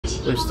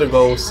reach the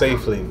goal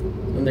safely.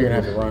 And they're gonna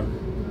have to run.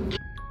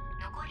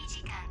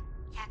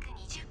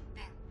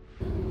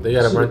 They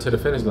gotta run to the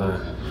finish line.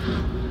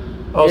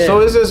 Oh, yeah.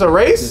 So is this a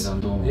race?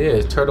 Yeah,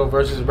 it's turtle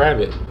versus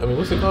rabbit. I mean,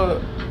 what's it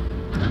called?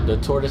 The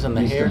tortoise and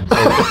the hare.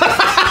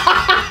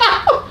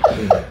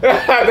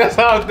 That's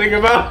how I was thinking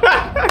about it.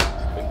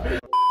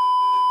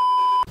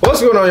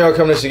 What's going on, y'all?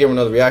 Coming to give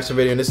another reaction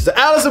video, and this is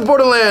Alice in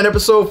Borderland,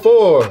 episode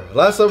 4.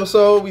 Last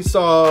episode we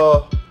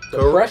saw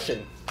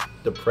depression.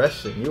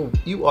 Depression.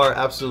 You are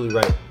absolutely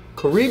right.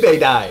 Karibe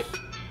died,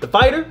 the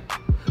fighter.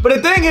 But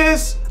the thing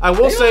is, I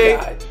will say,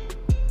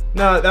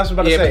 no, that's what I'm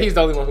about to say. Yeah, but he's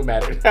the only one who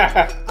mattered.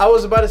 I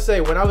was about to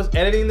say, when I was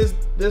editing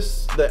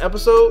the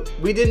episode,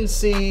 we didn't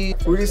see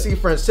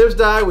French Tips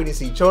die, we didn't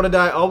see Chota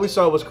die. All we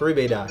saw was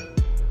Karibe die.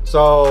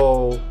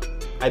 So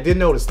I did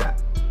notice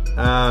that.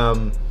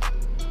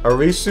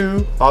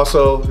 Arisu,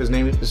 also his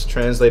name is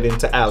translated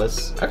into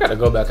Alice. I gotta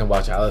go back and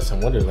watch Alice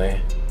in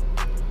Wonderland.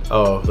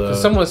 Oh,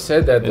 someone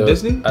said that in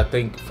Disney? I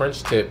think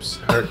French Tips,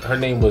 her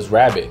name was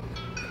Rabbit.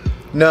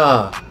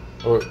 Nah.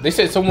 Or they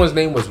said someone's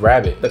name was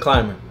Rabbit. The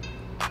climber.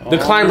 The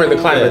climber's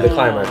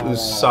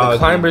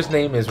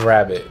name is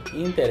Rabbit.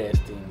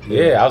 Interesting.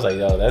 Yeah, I was like,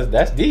 yo,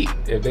 that's deep.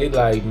 If they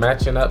like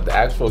matching up the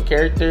actual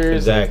characters.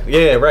 Exactly.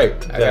 Yeah, right.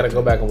 Exactly. I gotta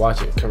go back and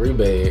watch it.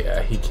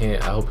 Karibe, he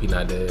can't. I hope he's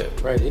not dead.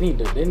 Right. They need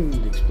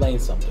to explain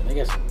something. They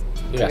got some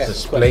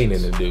explaining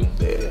to do.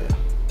 Yeah.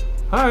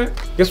 All right.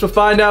 Guess we'll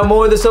find out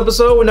more of this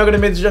episode. We're not gonna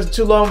make it just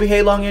too long. We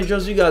hate long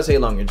intros. You guys hate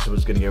long intros. We're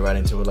just gonna get right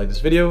into it. Like this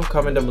video,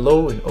 comment down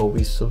below, and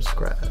always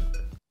subscribe.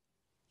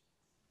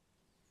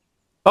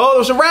 Oh,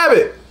 there's a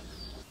rabbit.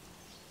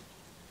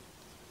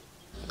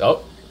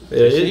 Oh,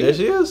 there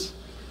she is.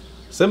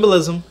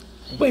 Symbolism.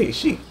 Wait,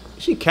 she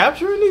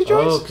capturing these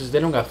joints? Oh, because they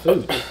don't got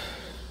food.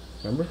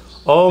 Remember?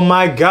 Oh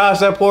my gosh,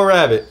 that poor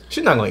rabbit.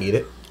 She's not gonna eat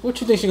it.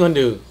 What you think she's gonna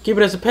do? Keep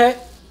it as a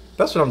pet?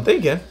 That's what I'm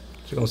thinking.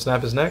 She's gonna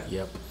snap his neck?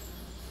 Yep.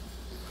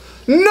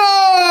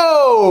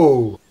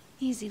 No!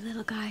 Easy,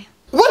 little guy.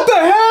 What the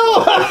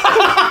hell?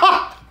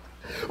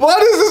 Why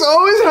does this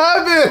always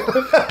happen?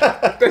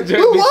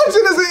 Who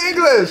watching this in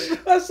English?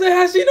 I said,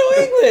 how she know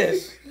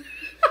English?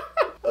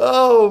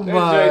 Oh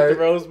my. That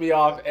throws me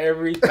off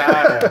every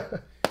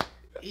time.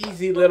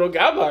 Easy little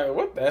guy. I'm like,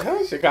 what the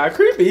hell? She got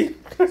creepy.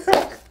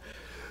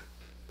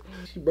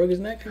 She broke his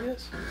neck, I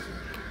guess.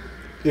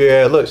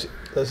 Yeah, look,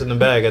 that's in the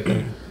bag, I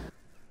think.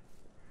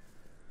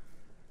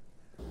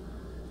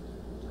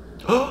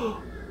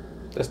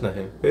 That's not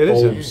him. It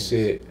is oh, him.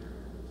 Shit.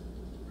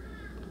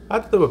 I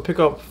thought they would pick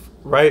up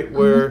right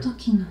where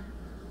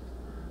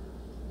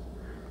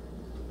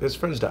his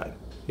friends died.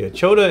 Yeah,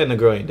 Chota and the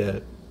girl ain't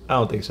dead. I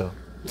don't think so.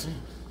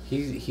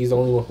 He's the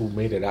only one who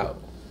made it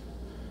out.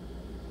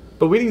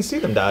 But we didn't see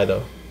them die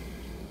though.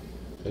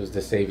 It was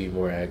to save you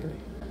more agony.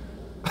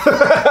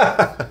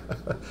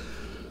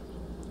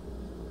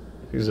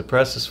 He was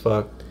depressed as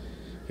fuck.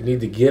 You need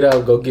to get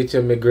up, go get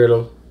your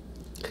McGriddle.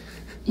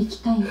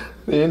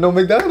 There ain't no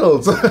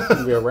McDonald's.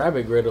 It'll be a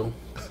rabbit griddle.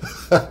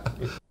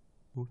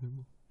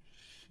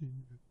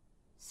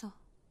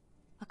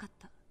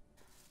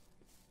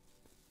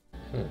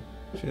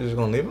 She's just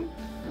gonna leave him?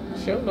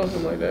 She don't know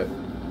him like that.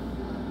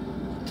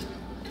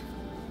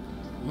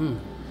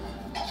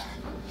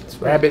 It's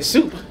rabbit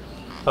soup.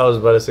 I was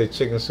about to say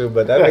chicken soup,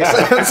 but that makes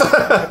sense.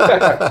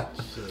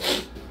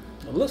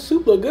 The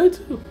soup look good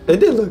too. It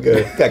did look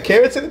good. Got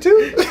carrots in it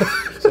too?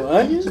 Some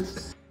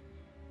onions.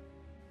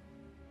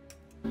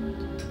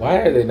 Why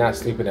are they not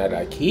sleeping at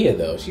IKEA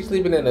though? She's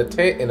sleeping in a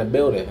tent in a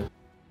building.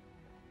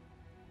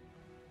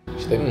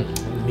 She's like,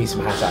 need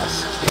some hot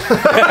sauce.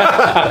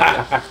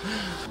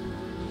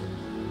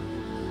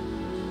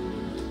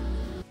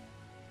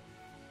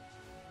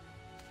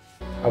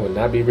 I would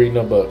not be reading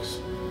no books.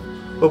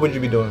 What would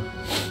you be doing?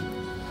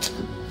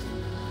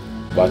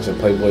 Watching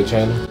Playboy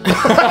Channel.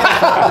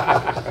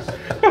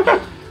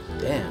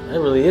 Damn, that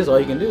really is all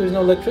you can do. There's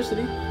no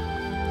electricity.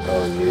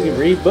 Oh yeah. You can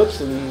read books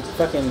and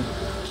fucking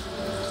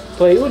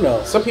play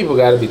Uno. Some people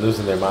gotta be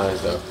losing their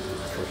minds though.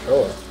 For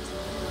sure.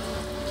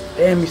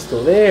 Damn, he's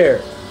still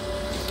there.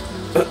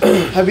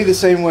 I'd be the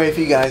same way if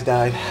you guys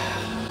died.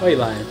 Why are you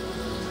lying?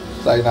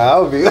 Like, nah, I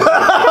would be. Yeah.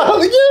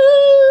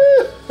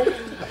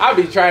 I'll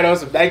be trying on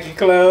some Nike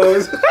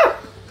clothes.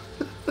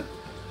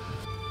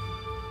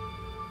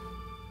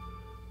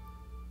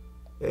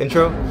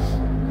 Intro.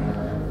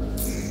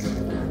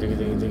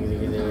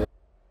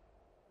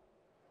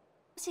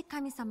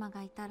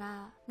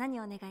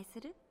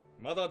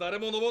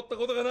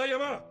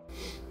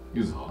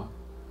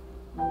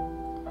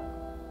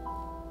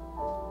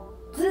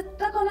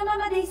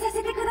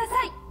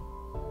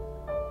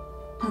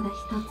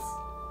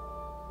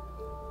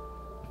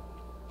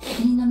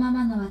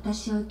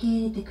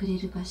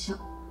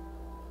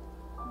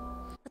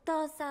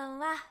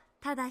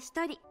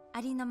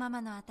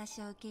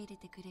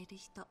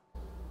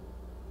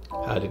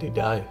 How did he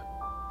die?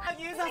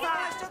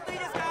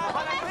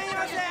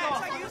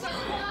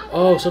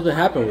 Oh, something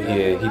happened with him.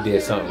 Yeah, he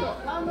did something.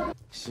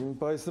 心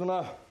配する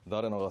な。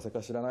誰のガセ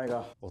か知らない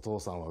が、お父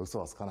さんは嘘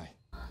はつかない。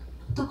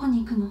どこ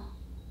に行くの？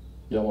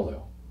山だ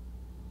よ。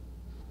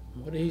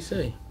What did he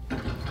say? He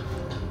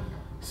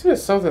said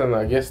something.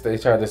 I guess they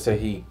tried to say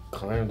he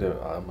climbed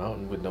a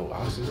mountain with no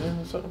oxygen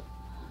or something.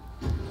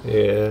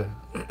 Yeah.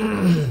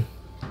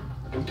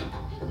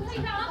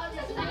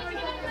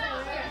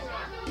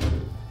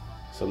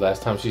 So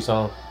last time she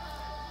saw him,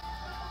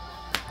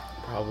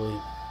 Probably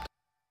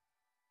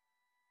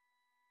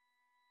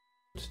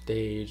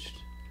staged.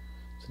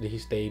 So did he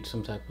stage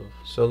some type of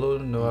Solo,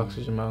 no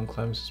oxygen mountain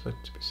climb is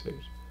suspected to be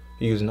staged.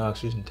 He used an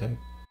oxygen tank.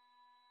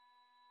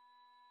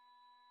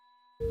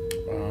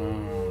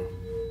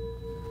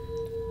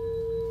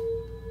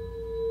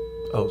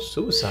 Oh,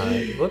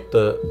 suicide. What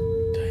the?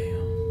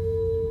 damn.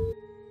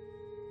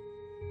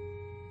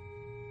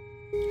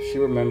 She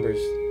remembers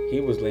he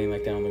was laying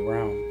like that on the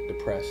ground,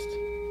 depressed.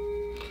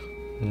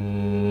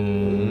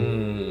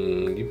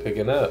 you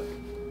picking up?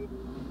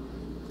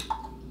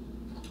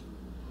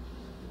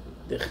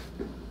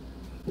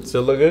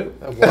 Still look good?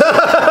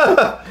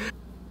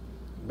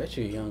 Bet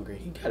you he's hungry.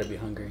 He gotta be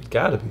hungry.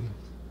 Gotta be.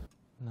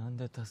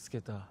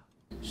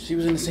 She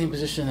was in the same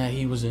position that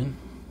he was in.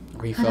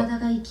 Where he felt. 体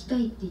が生きた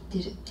いって言って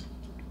る。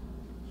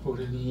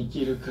 俺に生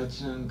きる価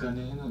値なんか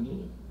ねえの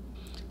に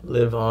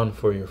Live on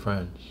for your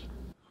friends.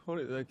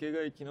 俺だけが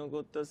生き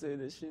残ったせい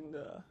で死んだ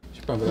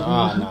She probably like,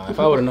 ah, nah. If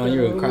I would have known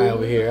you were gonna cry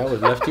over here, I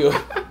would have left you.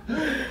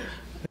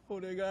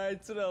 俺があい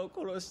つらを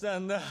殺した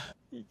んだ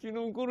生き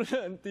残る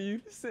なんて許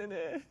せね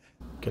え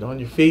Get on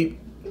your feet.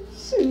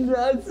 死ん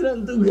だあいつら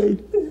んとこ行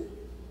って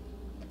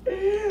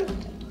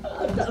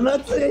頭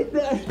ついて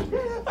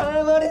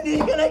謝りに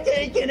行かなき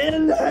ゃいけねえ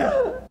んだ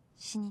よ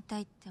死にた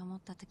いって思っ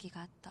た時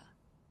があった。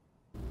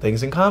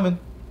 Things in common.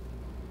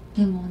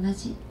 でも同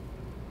じ。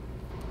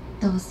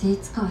どうせい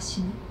つかは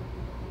死ぬ。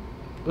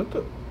 What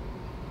the?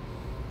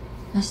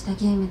 明日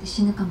ゲームで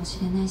死ぬかもし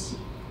れないし、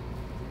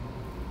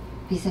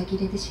ビザ切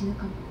れで死ぬ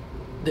かも。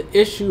 The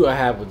issue I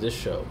have with this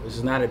show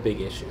is not a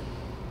big issue.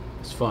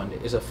 It's fun.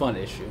 It's a fun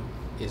issue.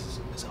 It's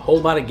a whole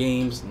lot of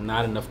games,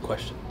 not enough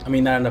questions. I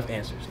mean, not enough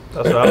answers.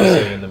 That's what I was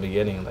saying in the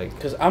beginning. Like,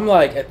 Because I'm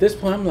like, at this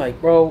point, I'm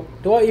like, bro,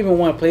 do I even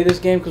want to play this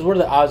game? Because what are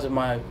the odds of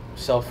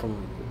myself from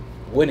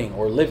winning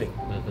or living?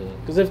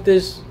 Because if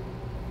there's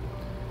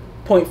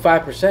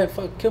 0.5%,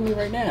 fuck, kill me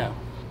right now.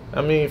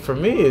 I mean, for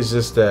me, it's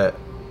just that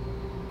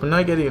we're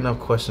not getting enough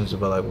questions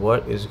about like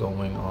what is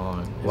going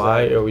on.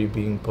 Why are we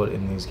being put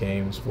in these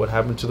games? What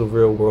happened to the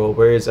real world?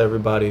 Where is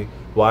everybody?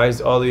 Why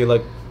is all the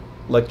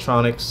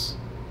electronics?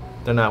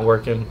 They're not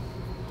working.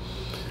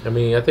 I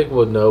mean, I think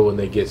we'll know when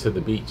they get to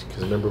the beach.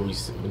 Because remember in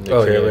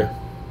the trailer,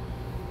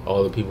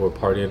 all the people were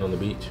partying on the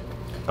beach.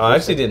 Oh, I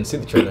actually didn't see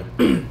the trailer.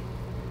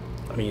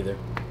 Me either.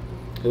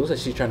 It looks like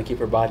she's trying to keep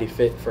her body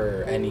fit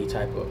for any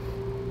type of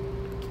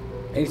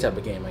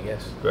game, I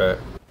guess. Right.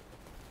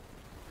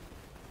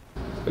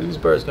 Where are these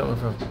birds coming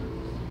from?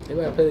 They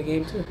gotta play the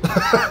game too.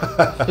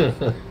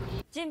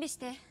 準備し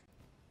て。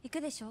行く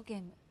でしょゲ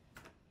ーム。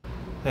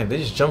 Man, they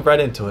just jump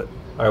right into it.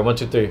 All right, 1,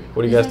 2, 3.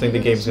 What do you guys think the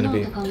game's gonna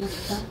be?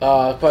 It's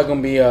probably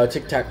gonna be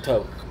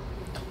tic-tac-toe.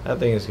 I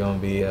think it's gonna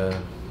be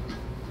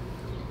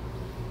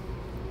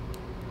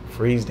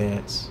freeze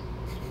dance.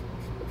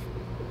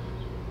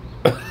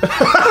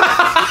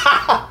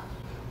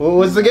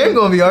 What's the game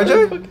gonna be,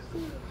 RJ?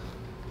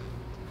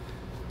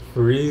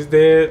 Freeze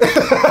dance.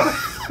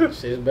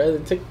 Shit's better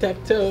than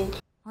tic-tac-toe.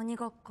 鬼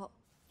ごっこ。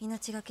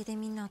命がけで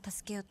みんなを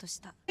助けようとし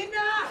た。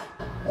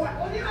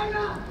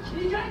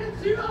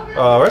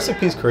 Rest in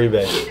peace,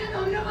 Karibe.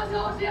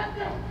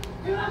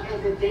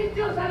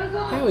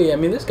 Hell yeah, I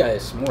mean, this guy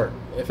is smart.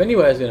 If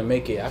anybody's gonna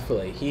make it, I feel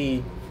like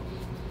he...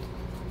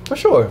 For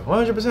sure,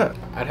 100%.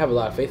 I'd have a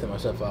lot of faith in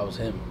myself if I was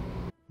him.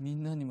 み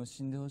んなにも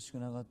死んでほしく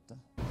なかった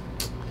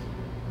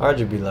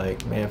RJ be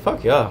like, man,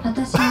 fuck y'all.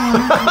 私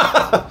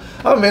は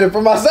I made it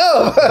for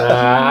myself.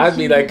 Nah, I'd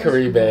be like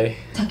Karibe.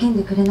 叫ん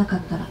でくれなか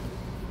ったら、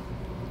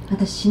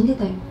私死んで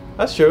たよ。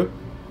 That's true.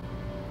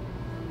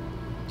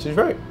 She's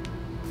right.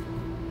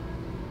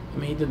 I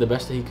mean, he did the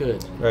best that he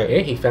could. Right.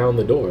 And he found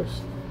the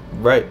doors.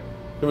 Right.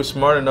 He was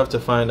smart enough to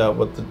find out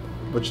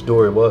which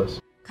door it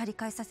was. 借り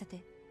返させて。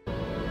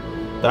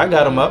 I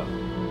got him up.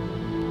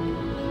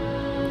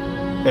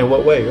 In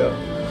what way, though?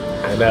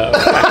 I know.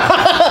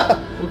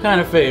 What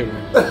kind of favor?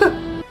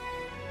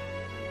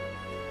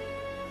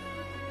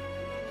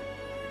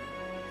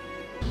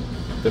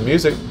 The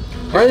music.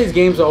 Why are these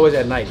games always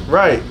at night?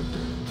 Right.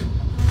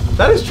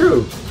 That is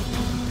true.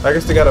 I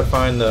guess they gotta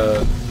find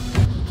the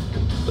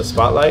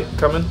spotlight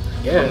coming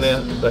from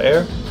the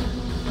air.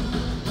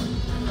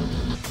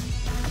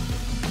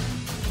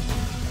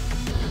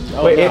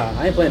 Oh, Wait, nah,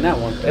 I ain't playing that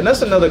one. And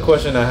that's another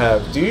question I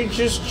have. Do you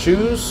just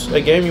choose a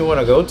game you want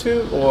to go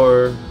to,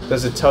 or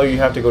does it tell you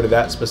have to go to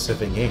that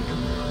specific game?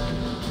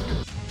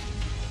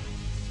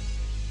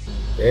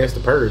 Yeah, it's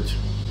the purge.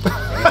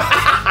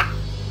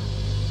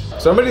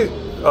 Somebody,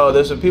 oh,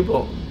 there's some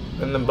people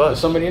in the bus. There's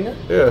somebody in there?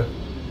 Yeah.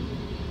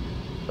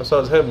 I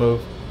saw his head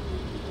move.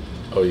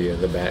 Oh yeah,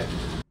 the back.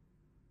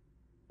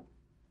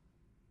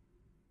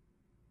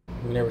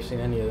 We've never seen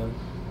any of them.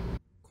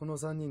 この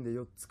3人で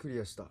4つクリ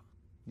アした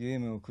ゲー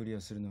ムをクリ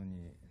アするの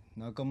に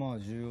仲間は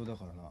重要だ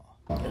か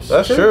らな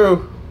That's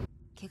true.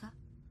 怪我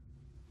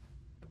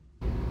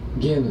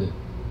ゲームで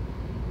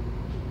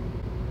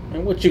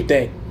Man, what you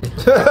think?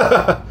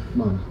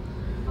 まあな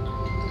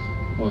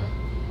おい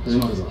始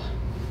まるぞ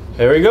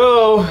Here we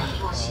go.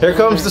 Here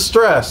comes the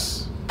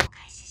stress.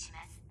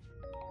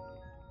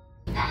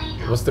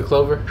 What's the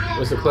clover?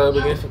 What's the club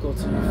again?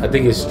 I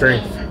think it's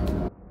strength.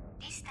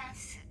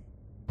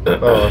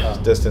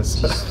 Oh,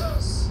 distance.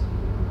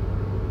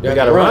 You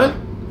gotta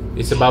run?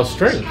 It's about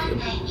strength.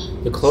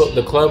 The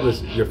club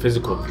is your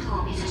physical.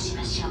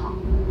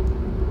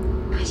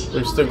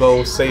 Reach the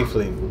goal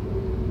safely.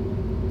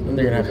 And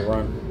they're gonna have to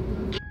run.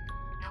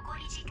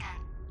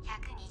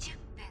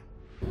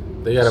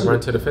 They gotta run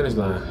to the finish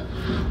line.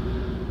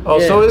 Oh,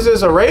 Yeah. so is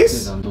this a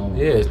race?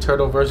 Yeah, it's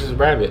turtle versus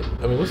rabbit.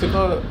 I mean, what's it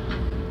called?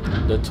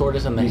 The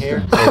tortoise and the hare.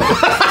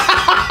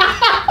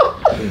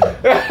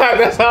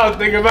 That's how I'm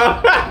thinking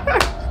about it.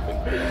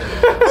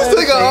 This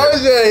nigga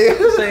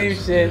RJ. Same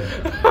shit.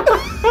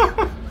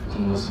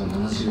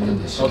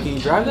 Oh, can you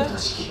drive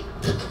that?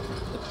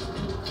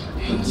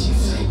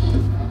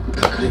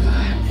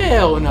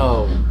 Hell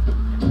no.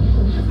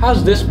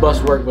 How's this bus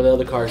work with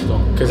other cars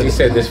don't? Because he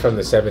said this from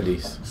the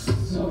 70s.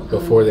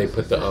 Before they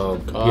put the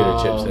computer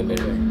chips in there.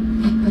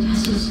 やっぱり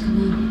走るしかない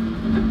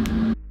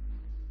ね。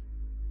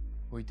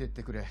置いてっ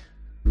てくれ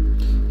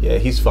Yeah,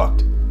 he's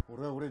fucked.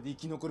 俺は俺で生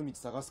き残る道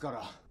探すか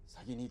ら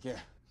先に行け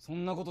そ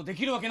んなことで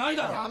きるわけない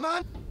だろやま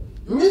ん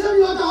梅田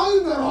にまた会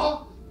うんだ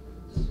ろ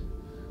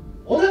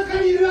お腹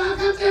にいる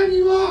赤ちゃん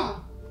にも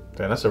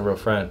Damn, that's a real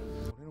friend.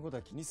 俺のこと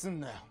は気にすん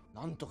なよ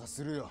なんとか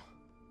するよ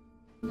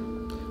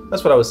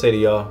That's what I would say to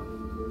y'all.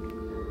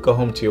 Go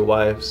home to your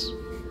wives.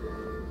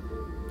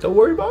 Don't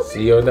worry about me.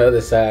 See you on the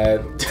other side.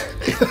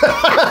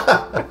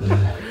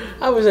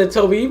 I was at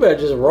Toby, you better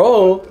just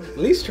roll. At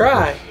least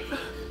try.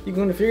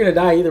 If you're gonna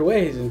die either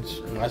way, then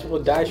you might as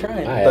well die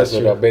trying. I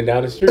have been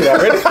down the street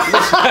already.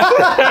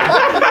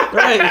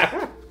 Right.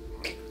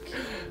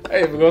 I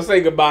ain't even gonna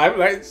say goodbye. I'm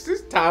like, it's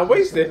just time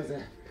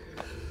wasted.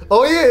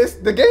 Oh yeah,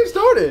 the game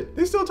started.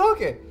 They're still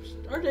talking.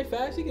 RJ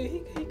fast. He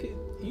could.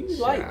 He's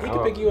light. He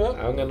could pick you up.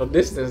 I don't got no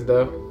distance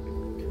though.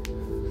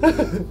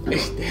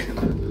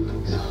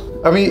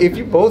 I mean, if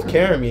you both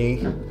carry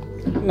me.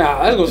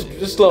 Nah, let's go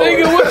just slow.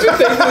 Nigga, what you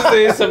think this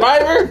is,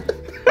 Survivor?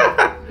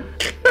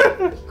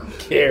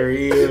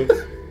 Carry you.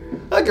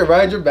 I can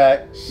ride your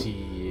back.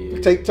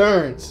 Shit. Take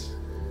turns.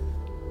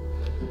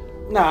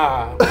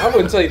 Nah, I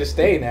wouldn't tell you to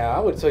stay now. I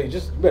would tell you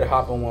just you better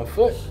hop on one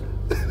foot.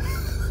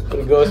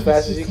 Better go as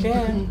fast as you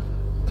can.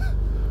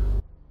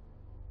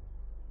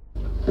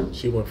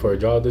 She went for a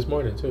jog this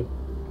morning too.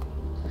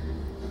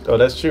 Oh,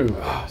 that's true.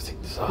 Oh, let's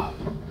take this off.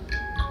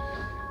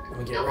 Let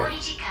me get ready.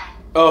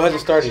 Oh, it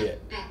hasn't started yet.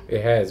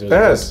 It has. It was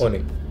Yes.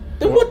 20.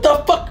 Then what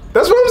the fuck?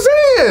 That's what I'm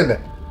saying.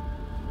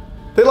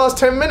 They lost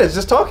 10 minutes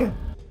just talking.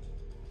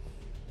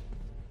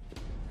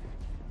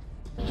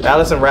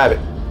 Alice and Rabbit.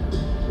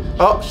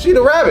 Oh, she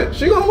the rabbit.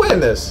 She gonna win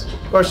this.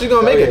 Or she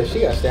gonna make Yeah, it.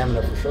 she got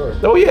stamina for sure.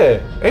 Oh yeah.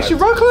 Ain't she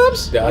rock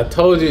clubs? I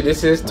told you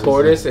this is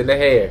tortoise and the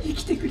hare.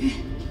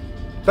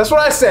 That's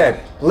what I said.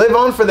 Live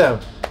on for them.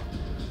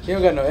 He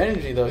don't got no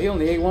energy though. He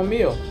only ate one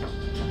meal.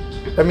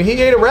 I mean, he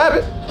ate a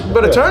rabbit. You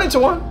better turn into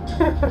one.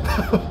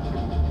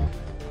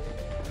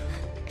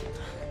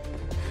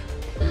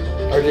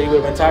 RJ, you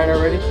would have been tired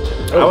already?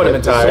 I would have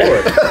been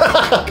tired.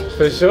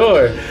 For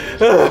sure.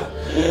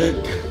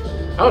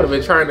 I would have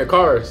been trying the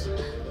cars.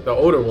 The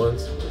older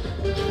ones.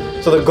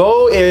 So the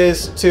goal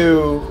is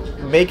to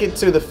make it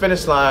to the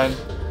finish line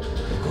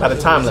at a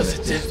time limit.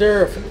 Is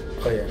there?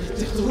 Oh yeah.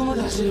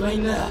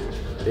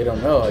 They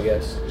don't know, I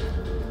guess.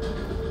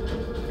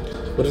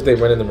 What if they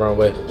run in the wrong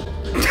way?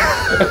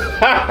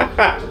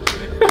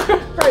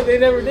 Right, they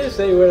never did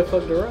say where the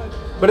fuck to run.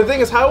 But the thing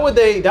is, how would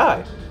they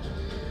die?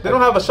 They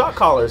don't have a shot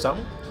collar or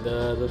something.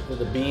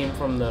 The beam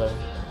from the.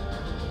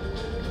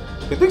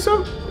 You think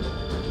so?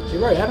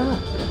 You're right. I don't know.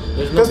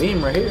 There's no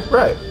beam right here.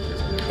 Right.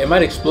 It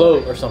might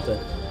explode or something.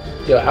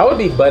 Yo, I would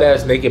be butt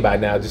ass naked by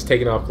now, just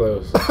taking off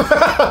clothes.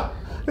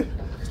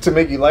 To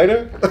make you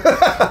lighter?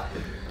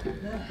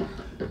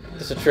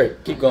 It's a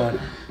trick. Keep going.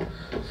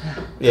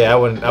 Yeah, I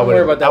wouldn't. Don't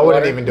worry about that I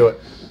wouldn't water. even do it.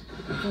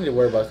 You don't need to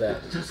worry about that.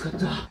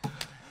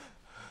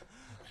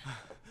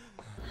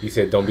 You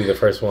said don't be the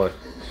first one.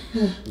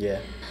 Yeah.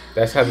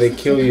 That's how they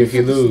kill you if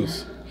you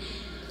lose.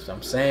 That's what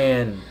I'm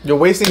saying. You're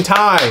wasting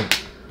time.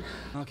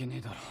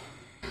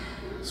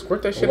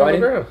 Squirt that shit on the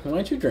ground. Why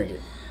don't you drink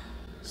it?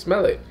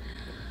 Smell it.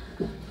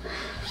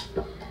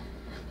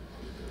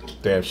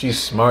 Damn, she's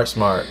smart.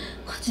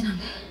 こっちなん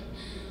で。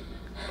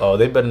 Oh,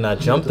 they better not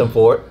jump them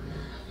for it.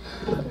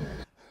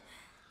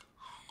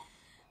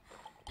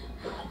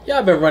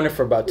 Y'all been running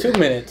for about 2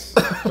 minutes.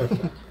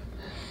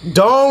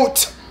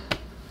 Don't!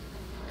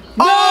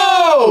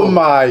 Oh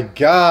my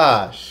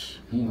gosh.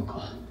 いいの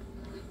か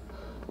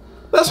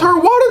That's her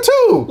water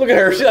too. Look at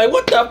her. She's like,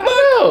 what the fuck?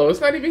 No, it's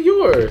not even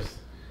yours.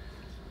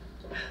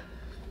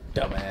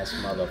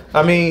 Dumbass mother.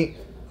 I mean,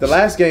 the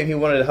last game he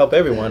wanted to help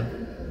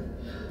everyone.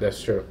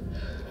 That's true.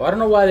 Well, I don't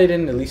know why they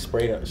didn't at least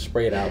spray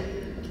it out.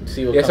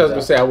 See what Yes, I was comes gonna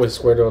out. say I would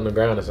squirt it on the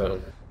ground or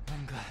something.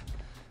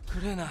 く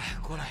れない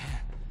こらへ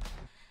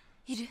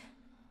んいる。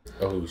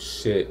 Oh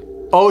shit.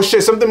 Oh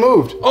shit, something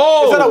moved.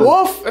 Oh! Is that a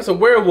wolf? That's a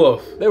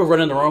werewolf. They were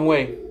running the wrong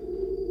way.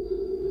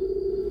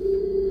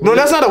 No,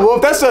 that's not a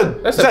wolf. That's a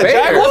bear.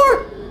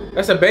 jaguar?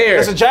 That's a bear.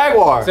 That's a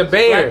jaguar. It's a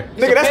bear. Right.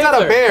 Nigga, that's not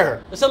a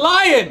bear. It's a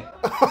lion.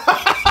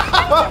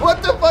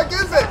 What the fuck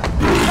is it?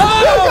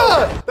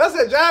 Oh! Nigga, that's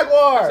a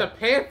jaguar. It's a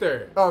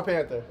panther. Oh, a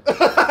panther.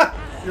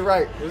 You're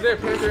right. Was there a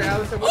panther in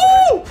Alice in Ooh!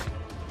 Wonderland?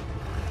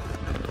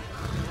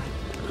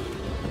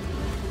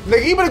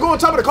 Nigga, you better go on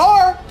top of the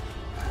car.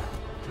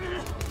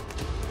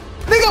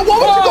 Nigga, what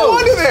would you go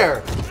under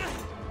there?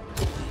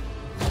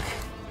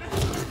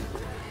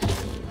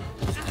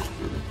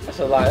 That's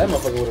a lie. That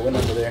motherfucker would have went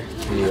under there.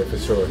 Yeah, for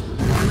sure.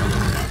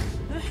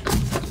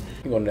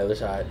 You go on the other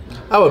side.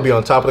 I would be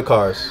on top of the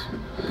cars.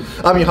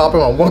 I mean,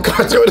 hopping on one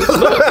car to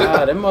another.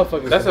 Nah, them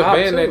motherfuckers. That's a hop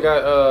van too. that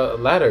got a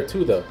ladder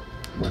too, though.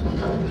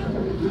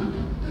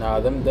 Nah,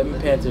 them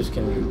panthers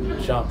can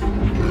jump.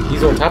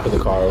 He's on top of the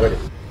car already.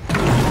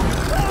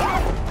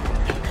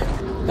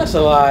 That's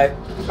a lie.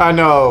 I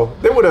know.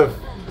 They would have.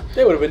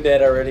 They would have been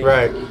dead already.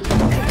 Right.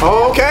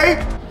 Oh,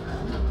 okay.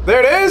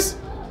 There it is.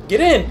 Get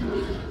in.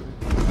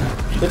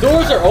 The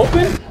doors are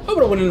open. I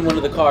would have went in one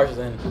of the cars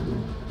then.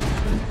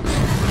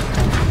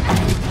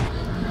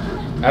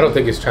 I don't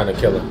think it's trying to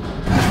kill him.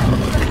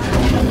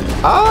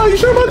 Oh, you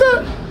sure about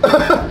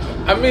that?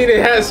 I mean, it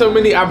has so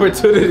many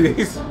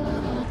opportunities.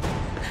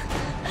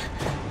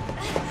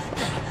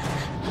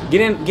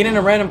 Get in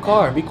a random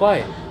car. Be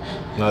quiet.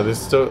 No, they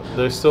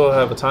still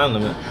have a time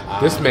limit.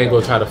 This man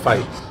gonna try to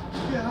fight.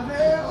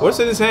 What's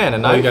in his hand? A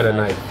Now he knife? got a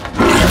knife.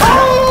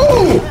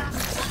 Oh!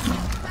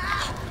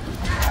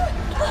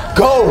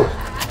 Go!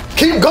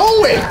 Keep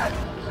going!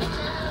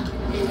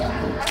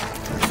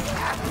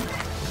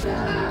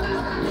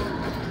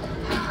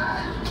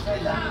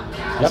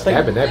 Y'all think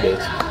Stabbing that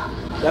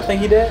bitch. Y'all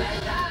think he dead?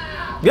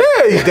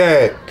 Yeah, he's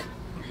dead.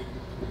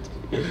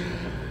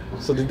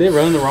 So did they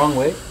run the wrong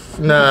way?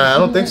 Nah, I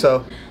don't think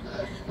so.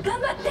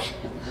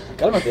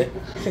 Cálmate.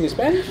 Sing in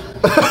Spanish?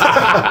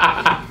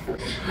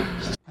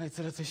 あい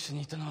つらと一緒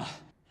にいたのは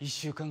1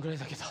週間ぐらい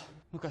だけど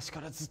昔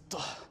からずっと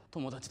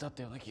友達だっ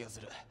たような気が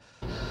する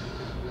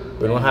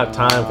We don't have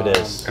time for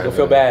this. You'll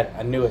feel bad.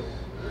 I knew it.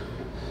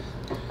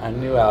 I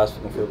knew I was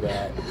gonna feel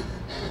bad.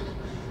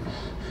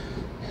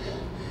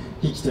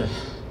 生きて2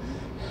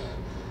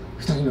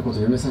人のこと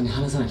嫁さんに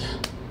話さなきゃ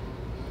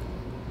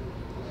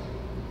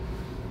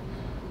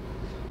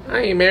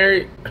I ain't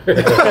married. I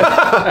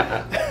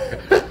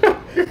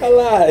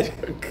lied.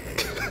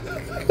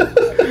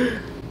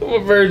 I'm a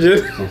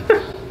virgin.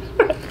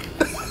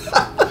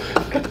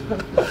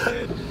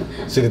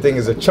 See, the thing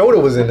is, if Chota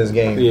was in this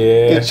game,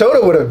 Yeah. Chota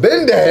would have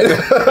been dead.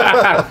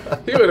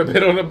 He would have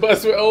been on the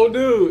bus with old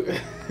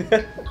dude.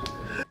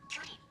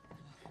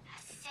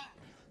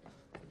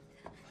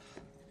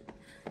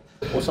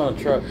 What's on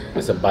the truck?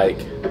 It's a bike.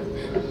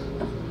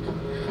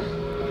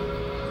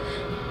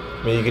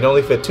 I mean, you can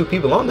only fit 2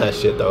 people on that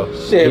shit, though.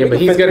 Shit, Yeah, we but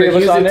can he's fit gonna 3 of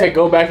us use on it to there.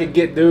 go back and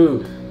get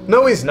dude.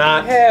 No, he's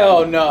not.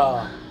 Hell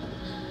no.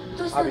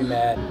 I'll be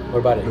mad. What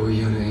about it? ロイ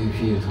ヤルエン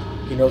フィールド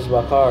He knows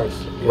about cars.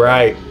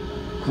 Right.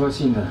 詳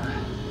しいんだな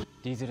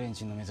ディーゼルエン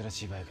ジンの珍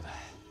しいバイクだ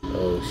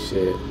Oh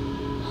shit.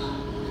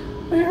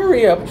 Man,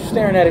 hurry up. What you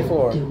staring at it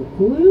for? でも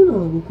こういうの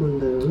は動くん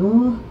だよ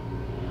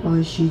な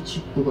IC チ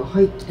ップが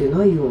入って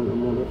ないような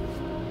もの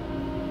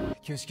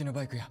旧式の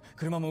バイクや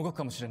車も動く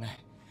かもしれない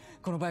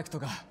このバイクと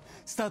か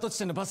スタート地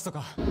点のバスと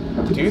か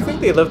Do you think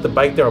they left the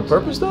bike there on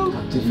purpose, though?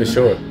 For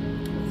sure.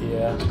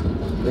 Yeah.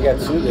 They got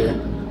 2 there.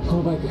 こ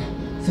のバイク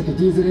さっきディ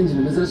ーゼルエンジ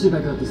ンの珍しいバ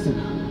イクだって言ってたん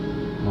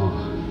だあ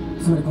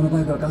あつまりこの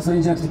バイクはガソリ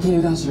ンじゃなくて軽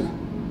油で走る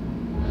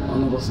あ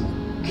のバスも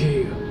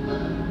軽油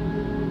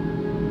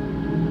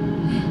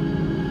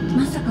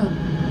まさか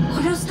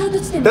これをスタート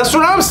地点 That's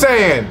what I'm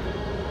saying.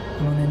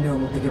 この燃料を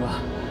持っていけば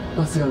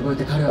バスが動い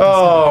て彼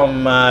は Oh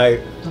my.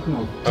 助かる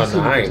Oh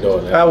no, I ain't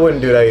doing I that.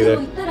 wouldn't do that で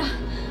も either. 言ったらゲ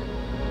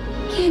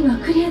ームは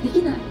クリアで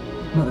きない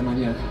まだ間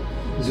に合う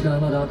時間は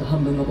まだあと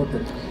半分残って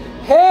る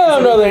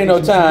Hell no, there ain't no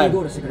ゴ time.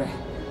 ールしてくれ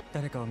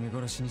誰かを見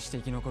殺しにして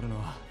生き残るの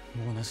は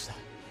もうなしだ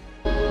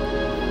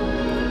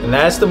And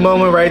that's the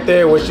moment right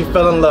there where she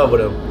fell in love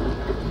with him.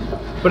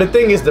 But the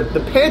thing is, the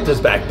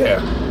Panther's back there.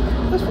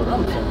 That's what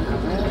I'm saying,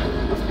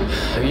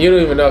 man. You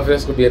don't even know if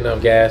there's gonna be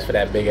enough gas for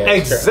that big ass truck.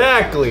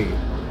 Exactly.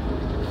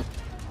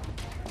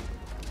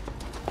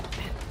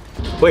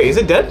 Wait, is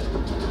it dead?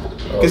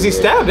 Because he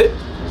stabbed it.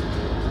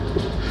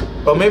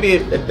 Or maybe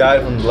it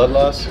died from blood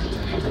loss.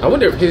 I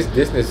wonder if his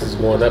distance is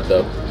going up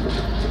though.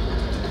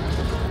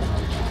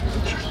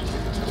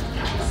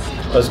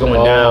 Oh, it's going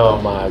Oh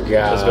down. my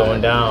god. It's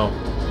going down.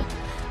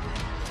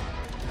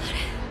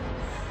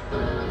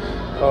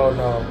 Oh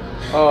no.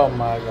 Oh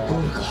my god.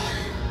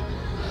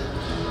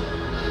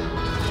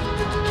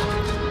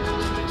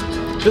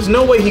 There's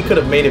no way he could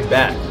have made it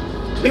back.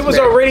 He was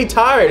already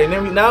tired, and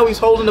then now he's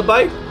holding the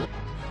bike.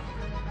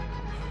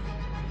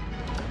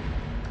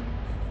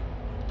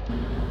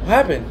 What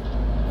happened?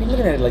 Why are you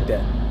looking at it like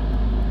that?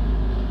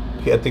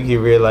 I think he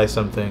realized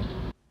something.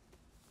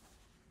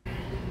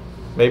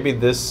 Maybe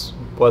this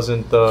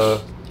wasn't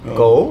the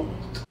goal.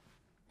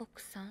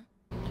 奥さん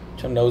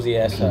Trying nosy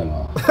ass up.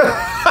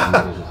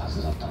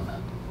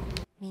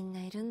 みん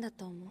ないるんだ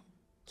と思う。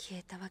消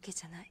えたわけ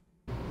じゃない。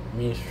 I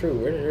mean, it's true.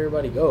 Where did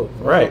everybody go?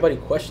 Right. Nobody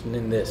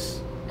questioning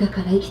this. だ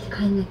から生きて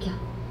帰んなきゃ。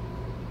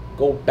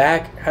 Go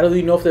back? How do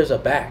you know if there's a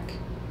back?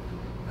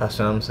 That's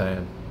what I'm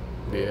saying.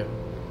 Yeah.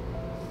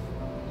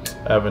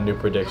 I have a new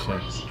prediction.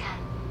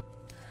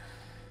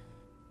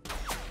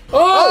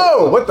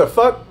 Oh! Oh, what the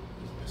fuck?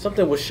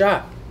 Something was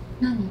shot.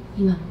 何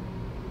今の。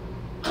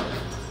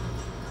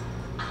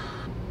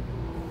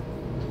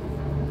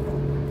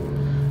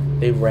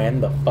 They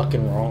ran the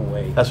fucking wrong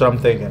way. That's what I'm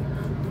thinking.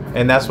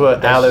 And that's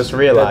what Alice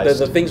realized.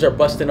 The things are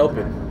busting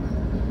open.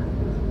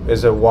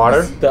 Is it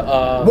water?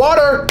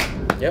 Water!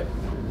 Yep.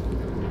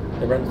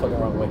 They ran the fucking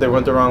wrong way. They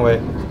went the wrong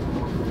way.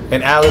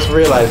 And Alice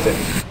realized it.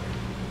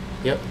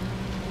 Yep.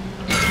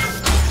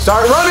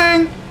 Start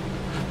running!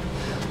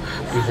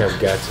 You have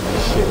got to be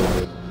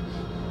shitting me.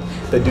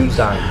 The dude's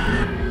dying.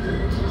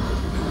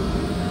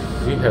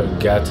 You have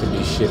got to be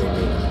shitting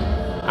me.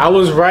 I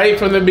was right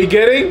from the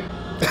beginning?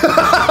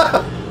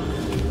 Damn.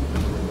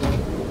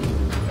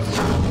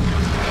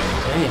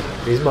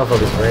 These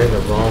motherfuckers ran the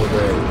wrong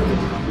way.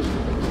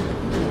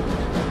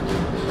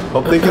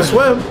 Hope they can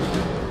swim.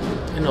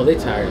 I know they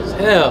tired as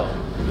hell.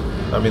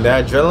 I mean,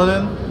 that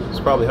adrenaline is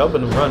probably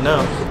helping them run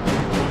now.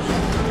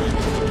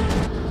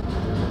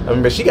 I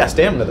mean, but she got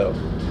stamina though.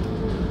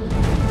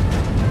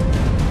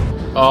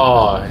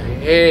 Oh,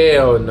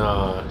 hell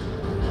nah.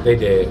 They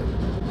did.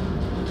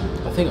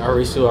 I think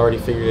Arisu already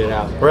figured it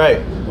out.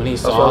 Right. When he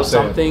That's what saw I'm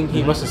saying. something,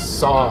 he must have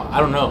saw, I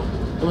don't know.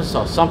 He must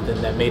have saw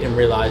something that made him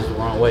realize the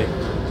wrong way.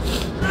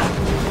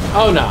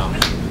 Oh no.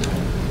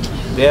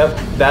 Yep,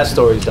 that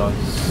story's done.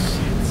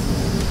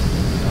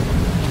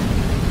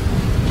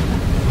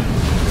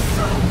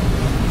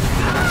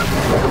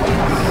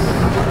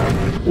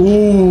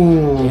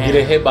 Ooh,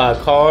 getting hit by a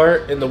car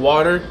in the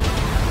water.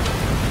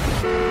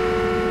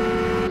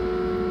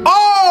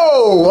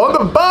 Oh, on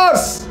the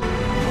bus!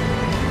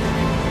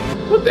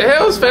 What the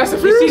hell is Fast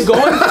and Is Furious? he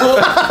going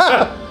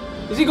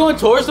is he going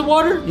towards the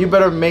water? You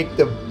better make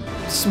the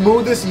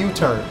smoothest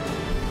U-turn.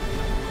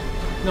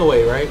 No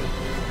way, right?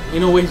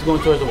 Ain't no way he's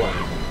going towards the water.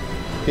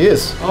 He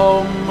is.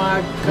 Oh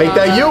my god. Make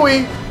that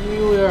Yui.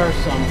 You are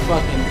some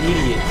fucking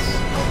idiots.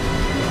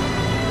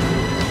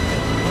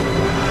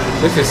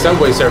 This is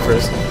Subway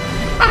Surfers.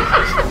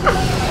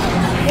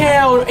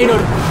 Hell, ain't no.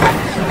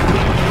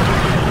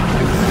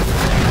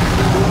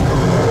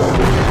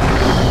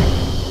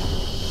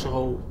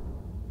 So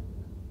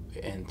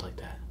it ends like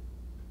that.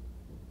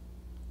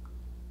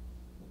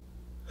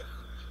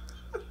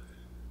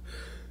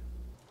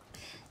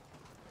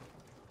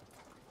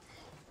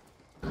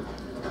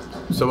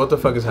 So what the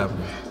fuck is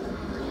happening?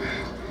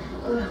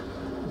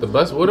 The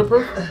bus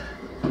waterproof?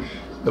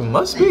 It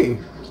must be.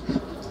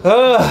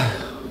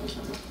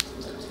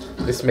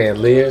 This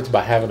man lived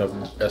by having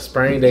a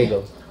sprained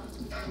ankle.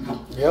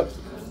 Yep.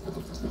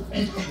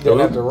 Don't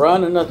have to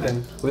run or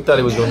nothing. We thought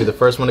he was gonna be the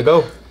first one to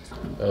go.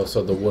 Oh,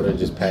 so the water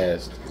just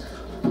passed.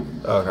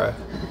 Okay.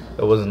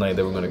 It wasn't like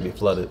they were gonna be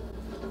flooded.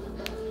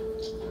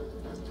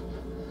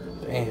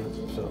 Damn.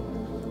 So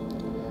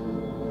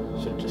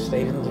should just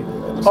stayed in the.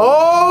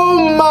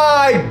 Oh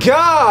my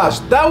gosh!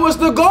 That was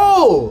the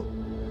goal!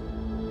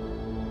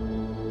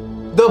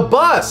 The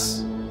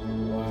bus!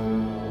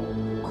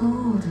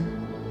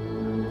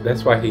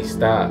 That's why he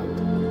stopped.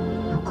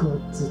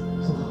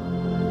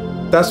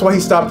 That's why he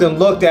stopped and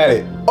looked at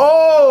it.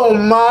 Oh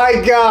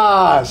my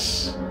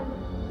gosh!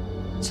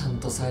 ちゃん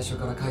と最初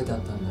から書いてあっ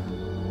たんだ。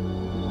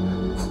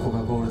ここ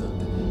がゴールだっ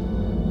てね。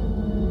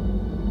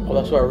 Oh,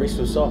 that's what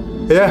Arisu saw.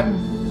 Yeah.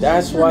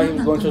 That's why he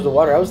was going towards the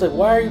water. I was like,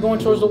 why are you going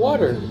towards the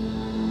water?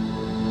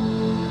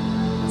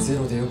 ゼ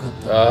ロでよかっ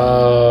た。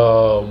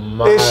 Oh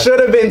my. It should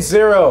have been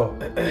 0.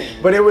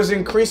 But it was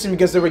increasing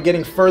because they were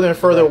getting further and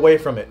further away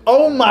from it.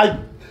 Oh my.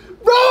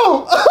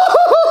 Bro!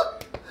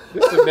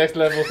 This is the next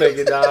level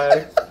thinking,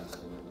 dog.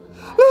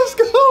 Let's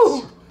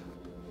go!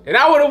 And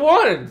I would have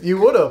won. You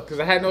would have. Because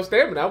I had no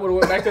stamina. I would have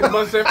went back to the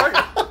bus and said, fuck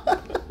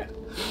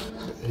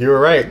it. You were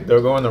right. They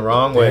were going the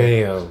wrong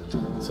way.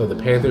 Damn. So the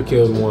Panther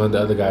killed one, the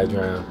other guy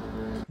drowned.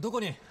 どこ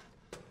に？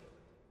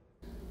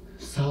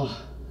さ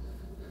あ。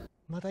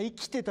また生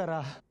きてた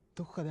ら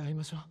どこかで会い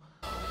ましょう。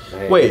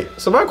 Man. Wait,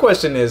 so my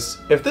question is,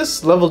 if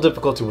this level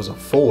difficulty was a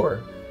 4,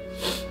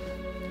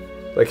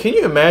 like, can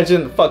you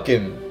imagine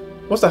fucking,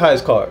 what's the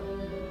highest card?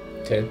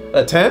 10?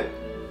 A 10?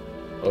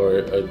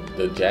 Or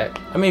the Jack.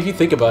 I mean, if you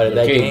think about it,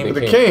 that king, game,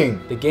 The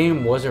king. the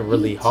game wasn't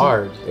really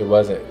hard. It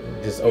wasn't.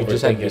 Just You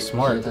just had to be overthinking.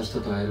 smart. た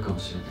人と会えるかも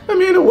しれ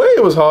ない。 I mean, in a way,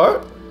 it was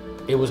hard.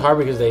 It was hard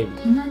because they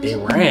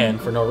ran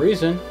for no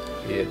reason.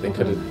 Yeah, they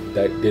could have.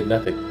 That did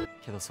nothing.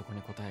 けどそこ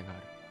に答えがあ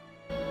る。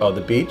 Oh,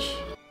 the beach?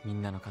 み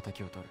んなの仇を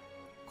取る。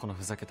この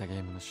ふざけたゲ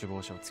ームの首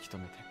謀者を突き止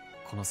めて、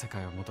この世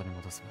界を元に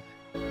戻す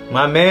まで。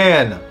 My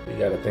man. You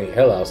gotta think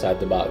hell outside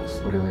the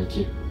box. 俺は生き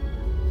る。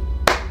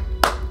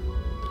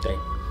 Dang.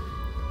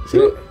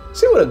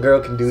 See what a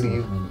girl can do to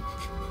you.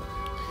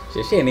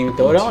 She didn't even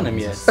throw it on him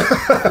yet.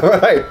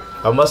 Right.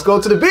 I must go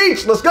to the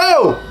beach. Let's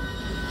go.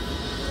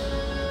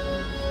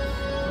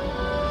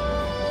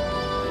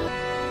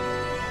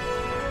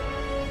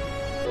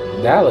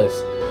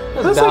 Dallas.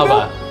 That's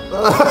Dalva.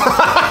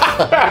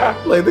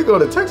 Like they go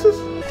to Texas?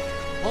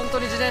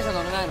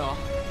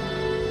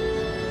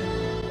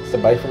 It's the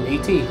bite from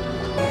E.T.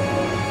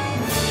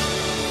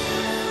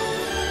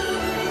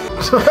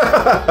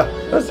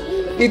 That's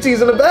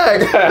E.T.'s in the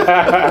bag.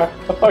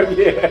 Oh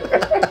yeah.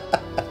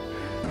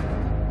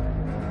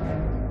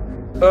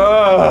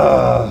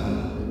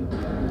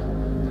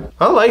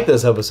 I like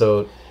this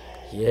episode.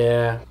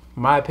 Yeah,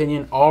 my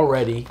opinion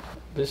already.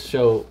 This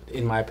show,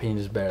 in my opinion,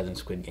 is better than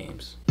Squid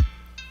Games.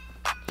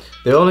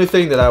 The only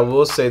thing that I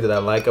will say that I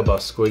like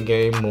about Squid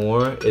Game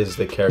more is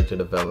the character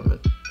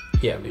development.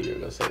 Yeah, I knew you were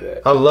gonna say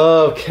that. I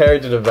love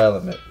character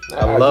development.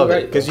 I love it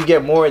right, because you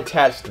get more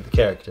attached to the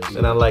characters,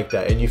 and I like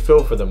that, and you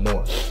feel for them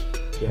more.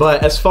 Yeah.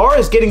 But as far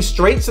as getting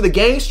straight to the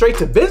game, straight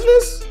to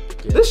business,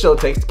 this show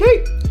takes the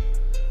cake.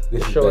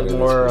 This show is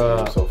more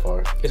so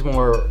far. It's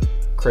more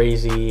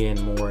crazy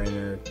and more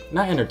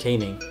not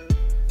entertaining.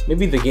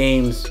 Maybe the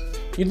games.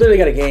 You literally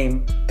got a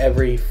game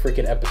every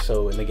freaking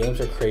episode, and the games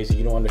are crazy.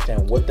 You don't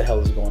understand what the hell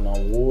is going on.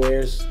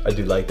 I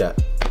do like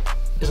that.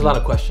 There's a lot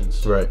of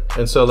questions. Right.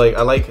 And so like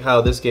I like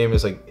how this game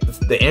is like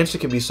the answer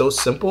can be so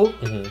simple,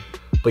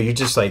 but you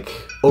just like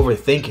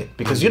overthink it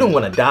because you don't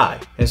want to die.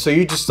 And so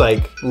you just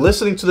like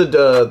listening to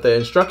the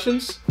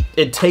instructions,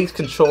 it takes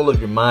control of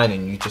your mind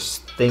and you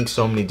just think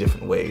so many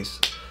different ways.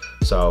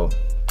 So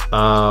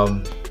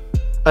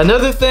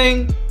another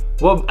thing,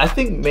 what I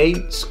think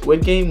made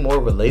Squid Game more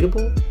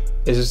relatable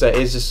is just that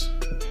it's just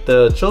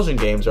the children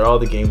games are all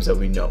the games that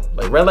we know.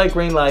 Like Red Light,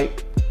 Green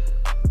Light.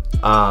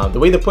 The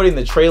way they put it in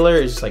the trailer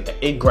is just like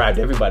it grabbed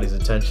everybody's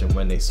attention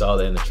when they saw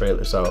that in the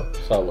trailer. So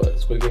saw what?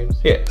 Squid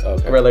Games? Yeah.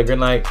 Okay. Red Light, Green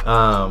Light. What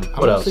I'm else?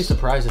 honestly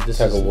surprised that this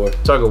Tug of War.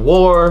 Tug of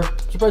War.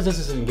 I'm surprised this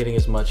isn't getting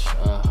as much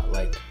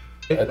like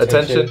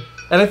attention.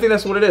 And I think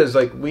that's what it is.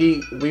 Like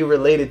we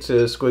related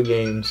to Squid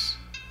Games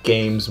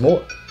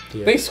more.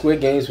 Yeah. I think Squid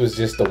Games was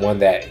just the one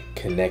that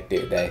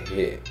connected, that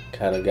hit.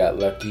 Kind of got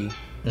lucky.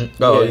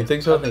 Oh, yeah, you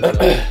think so? I think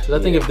so. I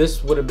think if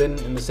this would have been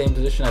in the same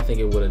position, I think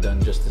it would have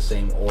done just the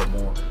same or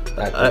more.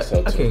 I think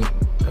so too.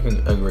 I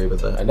can agree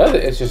with that. Another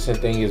interesting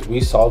thing is we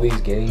saw these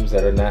games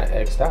that are not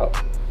X'd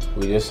out.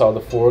 We just saw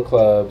the 4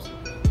 clubs.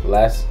 The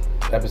last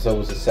episode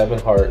was the 7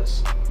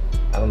 hearts.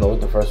 I don't know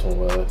what the first one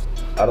was.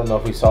 I don't know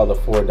if we saw the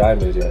 4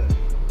 diamonds yet.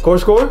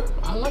 Score?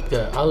 I like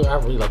that. I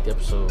really like the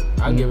episode.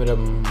 I'll give it a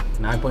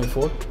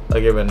 9.4. I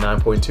give it a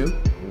 9.2.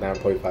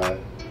 9.5.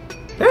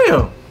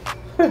 Damn.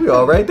 We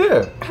all right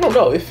there. I don't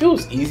know. It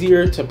feels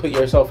easier to put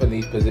yourself in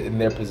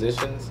their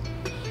positions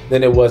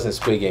than it was in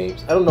Squid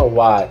Games. I don't know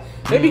why.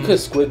 Maybe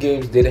because Squid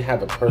Games didn't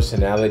have a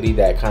personality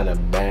that kind of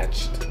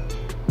matched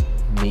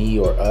me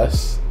or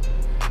us.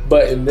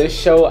 But in this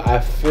show, I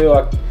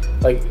feel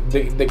like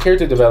the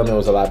character development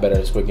was a lot better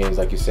in Squid Games,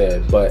 like you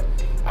said. But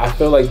I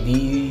feel like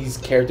these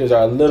characters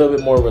are a little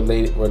bit more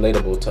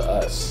relatable to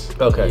us.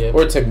 Okay. Yeah.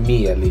 Or to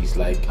me, at least.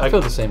 Like I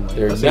feel the same way.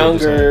 They're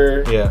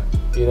younger. Yeah.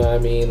 You know what I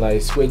mean?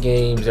 Like Squid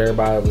Games,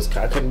 everybody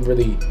I couldn't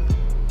really,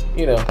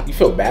 you know, you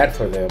feel bad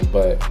for them,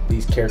 but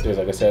these characters,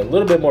 like I said, a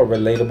little bit more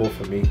relatable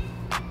for me.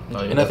 No,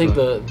 and I think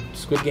the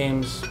Squid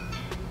Games,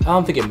 I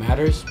don't think it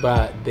matters,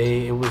 but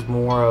it was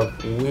more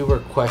of we were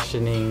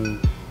questioning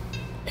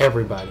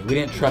everybody. We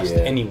didn't trust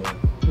anyone.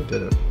 We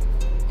did it.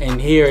 And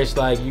here it's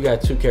like you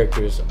got 2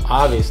 characters.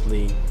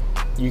 Obviously,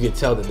 you could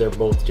tell that they're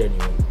both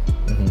genuine,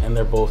 and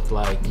they're both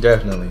like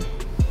definitely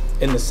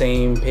in the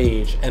same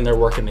page, and they're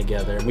working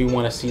together. And we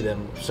want to see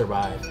them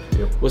survive.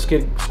 Yep. With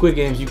Squid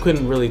Games, you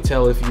couldn't really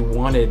tell if you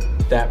wanted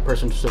that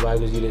person to survive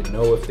because you didn't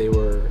know if they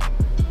were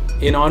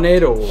in on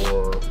it or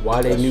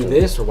why they knew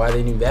this or why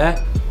they knew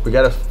that. We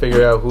got to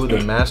figure out who the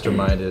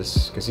mastermind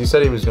is because he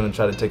said he was going to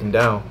try to take him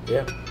down.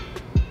 Yeah.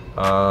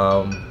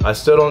 I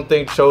still don't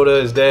think Chota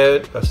is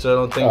dead. I still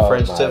don't think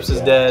French Tips is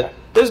dead.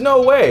 There's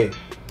no way.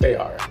 They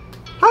are.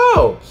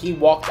 How? He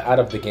walked out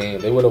of the game.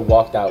 They would have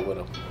walked out with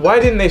him. Why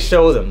didn't they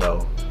show them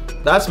though?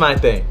 That's my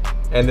thing.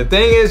 And the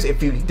thing is,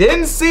 if you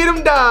didn't see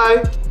them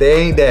die,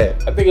 they ain't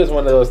dead. I think it was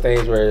one of those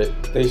things where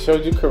they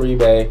showed you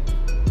Caribe.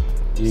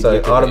 So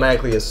you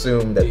automatically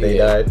assume that they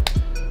died.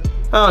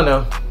 I don't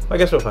know. I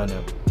guess we'll find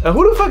out. And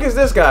who the fuck is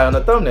this guy on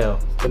the thumbnail?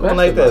 Going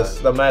like this,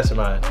 the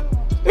mastermind.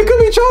 It could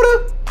be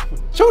Chota.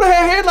 Chota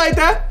had hair like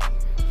that.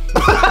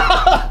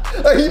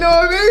 You know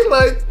what I mean?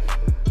 Like,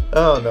 I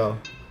don't know.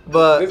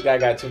 But this guy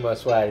got too much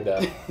swag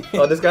though.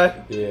 Oh, this guy?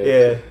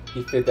 Yeah.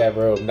 He fit that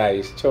robe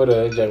nice.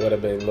 Chota would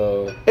have been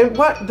low. And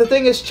what the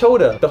thing is,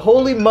 Chota, the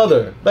Holy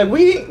Mother. Like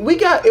we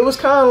got, it was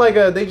kind of like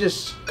they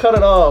just cut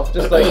it off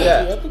just like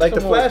that, Yeah, like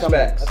the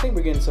flashbacks. I think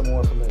we're getting some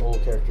more from the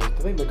old characters.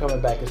 I think they're coming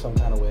back in some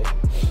kind of way,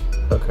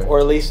 Okay. or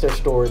at least their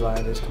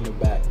storyline is coming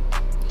back.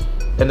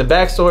 And the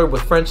backstory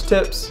with French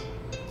Tips,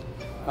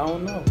 I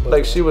don't know.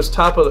 like she was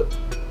top of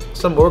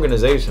some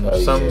organization or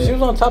something. She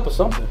was on top of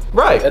something.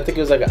 Right. I think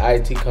it was like an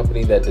IT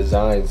company that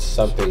designs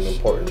something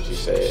important, she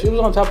said. She was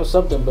on top of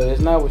something, but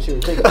it's not what you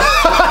were thinking.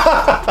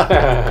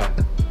 I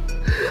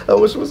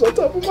wish it was on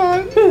top of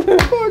mine.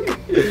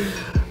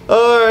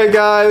 Alright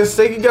guys,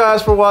 thank you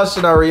guys for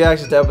watching our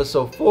reaction to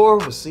episode 4.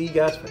 We'll see you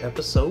guys for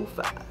episode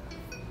 5.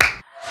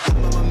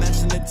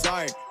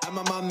 I'm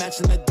a mom match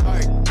in the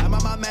dark. I'm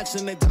a mom match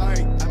in the dark.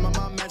 I'm a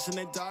mom match in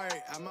the dark.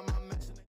 I'm a mom match in the dark.